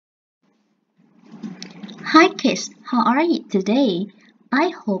Hi kids, how are you today? I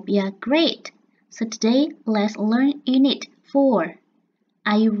hope you are great. So today let's learn Unit 4.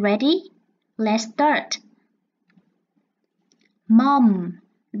 Are you ready? Let's start. Mom,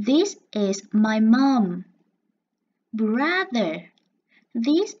 this is my mom. Brother,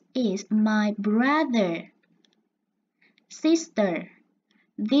 this is my brother. Sister,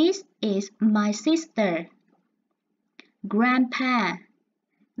 this is my sister. Grandpa,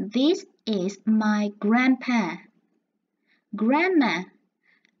 this is my grandpa. Grandma,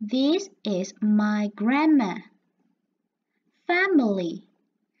 this is my grandma. Family,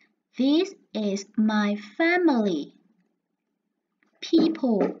 this is my family.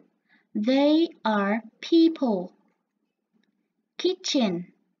 People, they are people.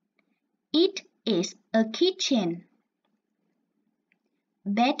 Kitchen, it is a kitchen.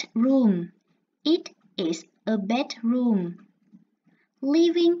 Bedroom, it is a bedroom.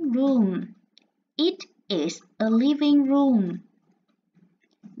 Living room, it is a living room.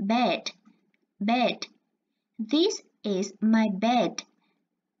 Bed, bed, this is my bed.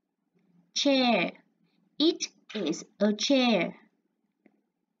 Chair, it is a chair.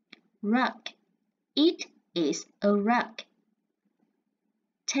 Rug, it is a rug.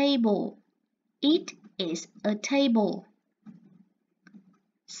 Table, it is a table.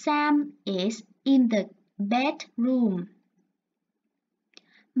 Sam is in the bedroom.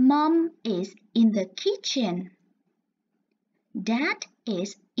 Mom is in the kitchen. Dad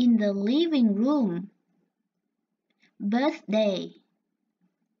is in the living room. Birthday.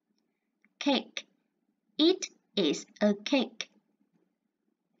 Cake. It is a cake.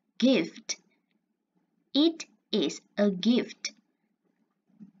 Gift. It is a gift.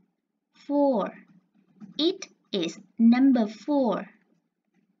 4. It is number 4.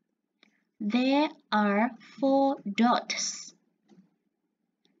 There are 4 dots.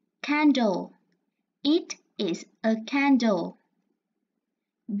 Candle. It is a candle.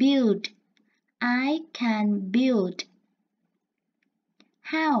 Build. I can build.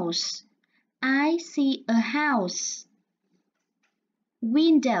 House. I see a house.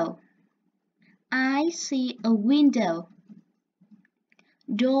 Window. I see a window.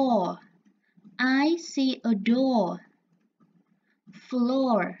 Door. I see a door.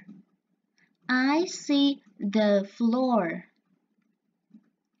 Floor. I see the floor.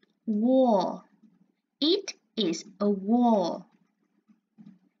 Wall. It is a wall.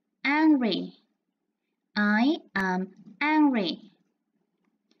 Angry. I am angry.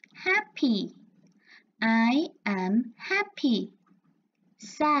 Happy. I am happy.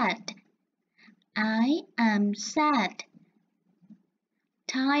 Sad. I am sad.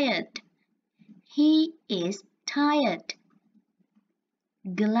 Tired. He is tired.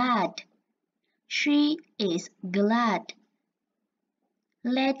 Glad. She is glad.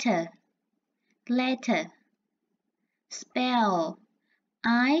 Letter. Letter. Spell.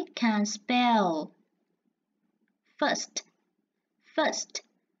 I can spell. First. First.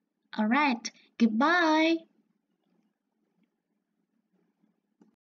 Alright, goodbye.